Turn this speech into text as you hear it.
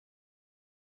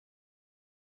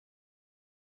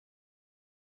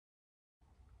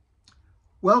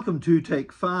Welcome to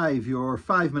Take 5, your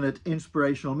 5-minute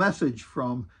inspirational message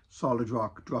from Solid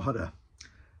Rock, Drogheda.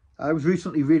 I was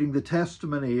recently reading the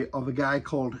testimony of a guy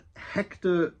called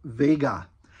Hector Vega.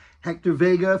 Hector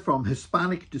Vega, from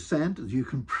Hispanic descent, as you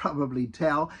can probably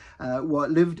tell,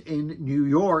 lived in New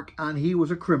York, and he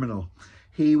was a criminal.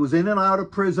 He was in and out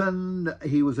of prison.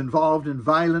 He was involved in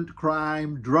violent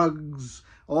crime, drugs,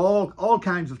 all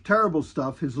kinds of terrible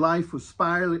stuff. His life was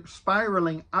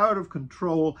spiraling out of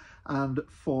control and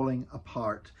falling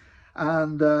apart.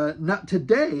 And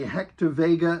today, Hector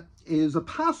Vega is a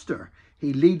pastor.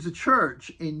 He leads a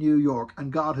church in New York,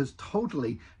 and God has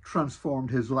totally transformed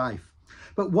his life.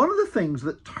 But one of the things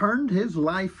that turned his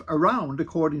life around,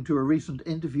 according to a recent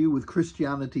interview with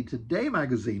Christianity Today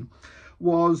magazine,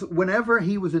 was whenever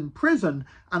he was in prison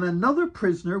and another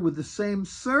prisoner with the same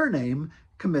surname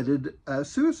committed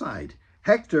suicide.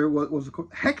 Hector was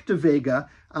Hector Vega,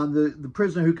 and the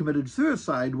prisoner who committed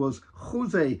suicide was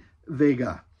Jose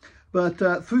Vega.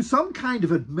 But through some kind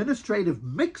of administrative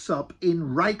mix-up in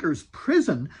Rikers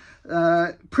prison,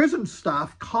 prison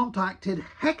staff contacted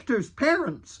Hector's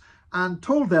parents and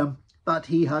told them that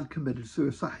he had committed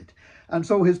suicide. And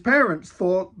so his parents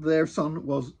thought their son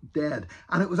was dead.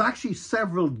 And it was actually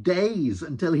several days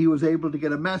until he was able to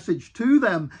get a message to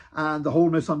them and the whole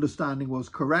misunderstanding was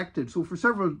corrected. So for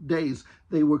several days,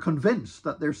 they were convinced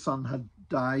that their son had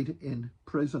died in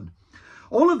prison.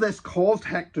 All of this caused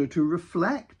Hector to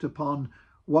reflect upon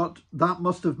what that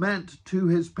must have meant to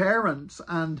his parents,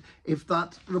 and if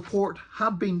that report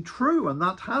had been true and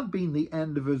that had been the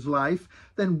end of his life,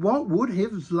 then what would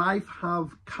his life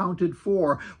have counted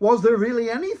for? Was there really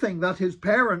anything that his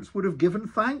parents would have given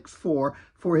thanks for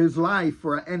his life,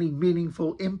 for any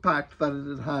meaningful impact that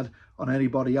it had had on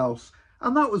anybody else?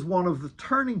 And that was one of the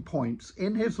turning points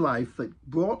in his life that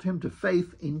brought him to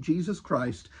faith in Jesus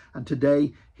Christ, and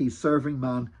today he's serving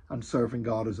man and serving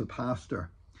God as a pastor.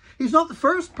 He's not the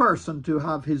first person to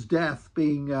have his death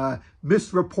being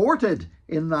misreported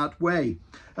in that way.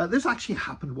 This actually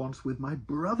happened once with my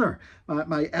brother.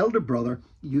 My elder brother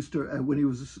used to, when he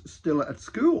was still at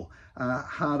school,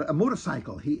 had a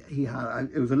motorcycle. He had,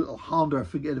 it was a little Honda. I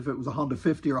forget if it was a Honda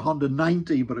 50 or a Honda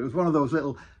 90, but it was one of those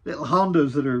little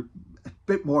Hondas that are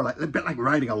a bit like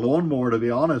riding a lawnmower, to be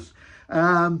honest.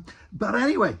 But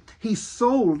anyway, he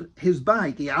sold his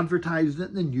bike. He advertised it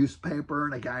in the newspaper,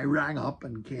 and a guy rang up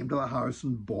and came to the house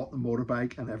and bought the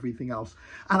motorbike and everything else.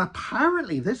 And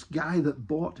apparently this guy that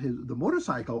bought the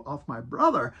motorcycle off my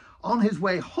brother, on his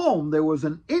way home, there was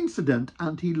an incident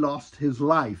and he lost his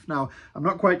life. Now, I'm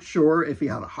not quite sure if he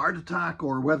had a heart attack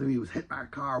or whether he was hit by a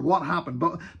car, what happened.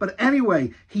 But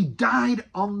anyway, he died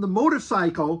on the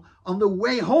motorcycle on the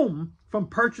way home from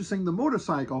purchasing the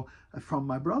motorcycle from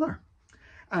my brother.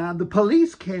 And the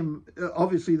police came.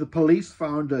 Obviously the police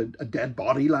found a dead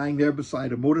body lying there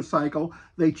beside a motorcycle.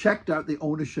 They checked out the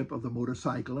ownership of the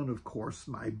motorcycle, and of course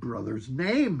my brother's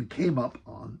name came up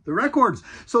on the records.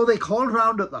 So they called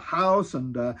around at the house,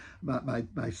 and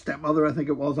my stepmother, I think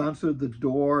it was, answered the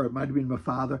door. It might have been my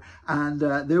father, and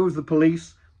there was the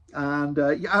police. And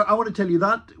I want to tell you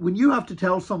that when you have to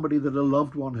tell somebody that a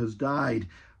loved one has died,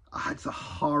 it's a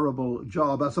horrible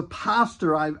job. As a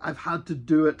pastor, I've had to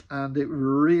do it, and it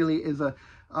really is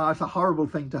it's a horrible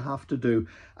thing to have to do.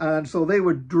 And so they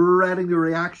were dreading the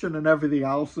reaction and everything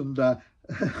else. And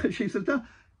she said,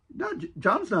 no,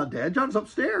 John's not dead. John's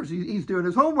upstairs. He's doing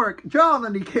his homework. John,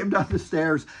 and he came down the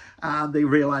stairs, and they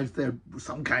realized there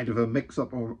some kind of a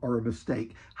mix-up or a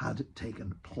mistake had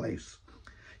taken place.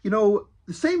 You know,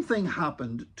 the same thing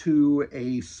happened to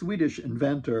a Swedish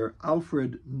inventor,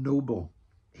 Alfred Nobel.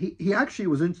 He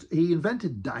actually he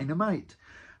invented dynamite,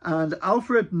 and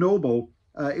Alfred Nobel,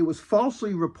 it was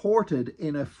falsely reported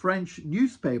in a French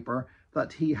newspaper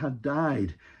that he had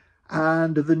died.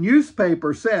 And the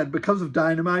newspaper said, because of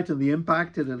dynamite and the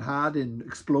impact it had had in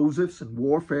explosives and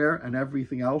warfare and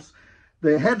everything else,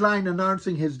 the headline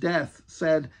announcing his death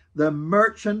said, "The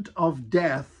merchant of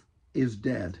death is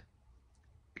dead."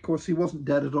 Of course, he wasn't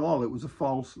dead at all. It was a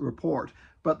false report.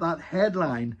 But that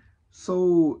headline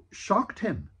so shocked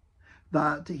him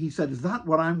that he said, is that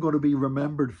what I'm going to be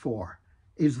remembered for?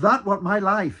 Is that what my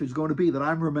life is going to be, that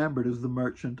I'm remembered as the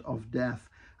merchant of death?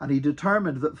 And he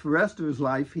determined that for the rest of his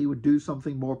life, he would do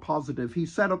something more positive. He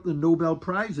set up the Nobel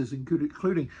Prizes,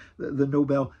 including the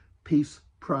Nobel Peace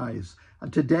Prize.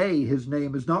 And today, his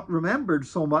name is not remembered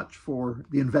so much for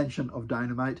the invention of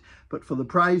dynamite, but for the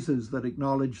prizes that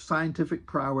acknowledge scientific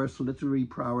prowess, literary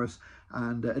prowess,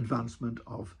 and advancement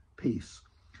of peace.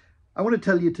 I want to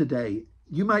tell you today,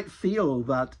 you might feel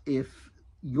that if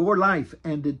your life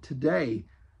ended today,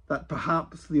 that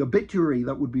perhaps the obituary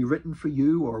that would be written for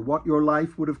you, or what your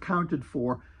life would have counted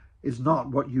for, is not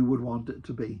what you would want it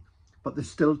to be, but there's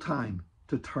still time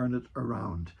to turn it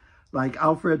around. Like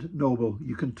Alfred Nobel,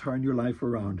 you can turn your life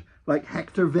around. Like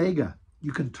Hector Vega,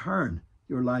 you can turn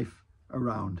your life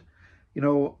around. You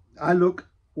know, I look,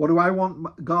 what do I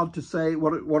want God to say?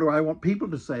 What do I want people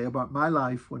to say about my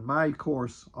life when my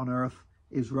course on earth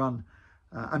is run?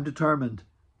 I'm determined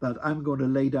that I'm going to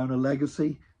lay down a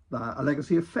legacy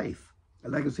of faith, a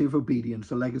legacy of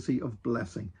obedience, a legacy of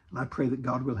blessing. And I pray that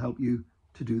God will help you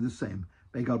to do the same.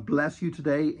 May God bless you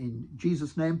today in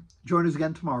Jesus' name. Join us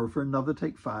again tomorrow for another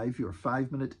Take 5, your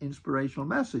 5-minute inspirational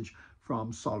message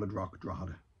from Solid Rock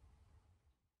Drogheda.